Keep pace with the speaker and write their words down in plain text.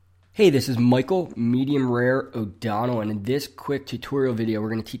Hey, this is Michael, Medium Rare O'Donnell, and in this quick tutorial video,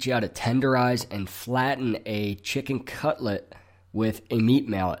 we're going to teach you how to tenderize and flatten a chicken cutlet with a meat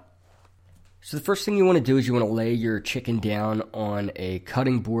mallet. So the first thing you want to do is you want to lay your chicken down on a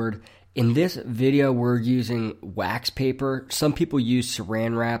cutting board. In this video, we're using wax paper. Some people use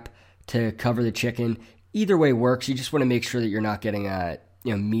saran wrap to cover the chicken. Either way works. You just want to make sure that you're not getting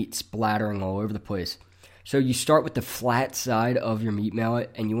meat splattering all over the place. So you start with the flat side of your meat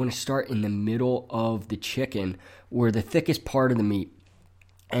mallet, and you want to start in the middle of the chicken, or the thickest part of the meat.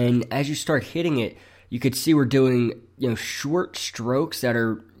 And as you start hitting it, you could see we're doing short strokes that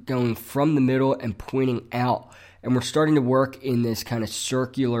are going from the middle and pointing out. And we're starting to work in this kind of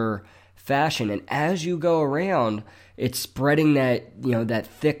circular fashion. And as you go around, it's spreading that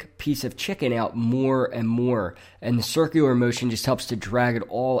thick piece of chicken out more and more. And the circular motion just helps to drag it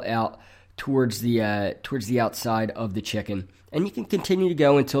all out towards the outside of the chicken. And you can continue to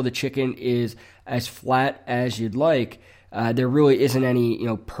go until the chicken is as flat as you'd like. There really isn't any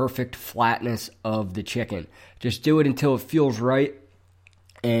perfect flatness of the chicken. Just do it until it feels right,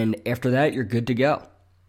 and after that you're good to go.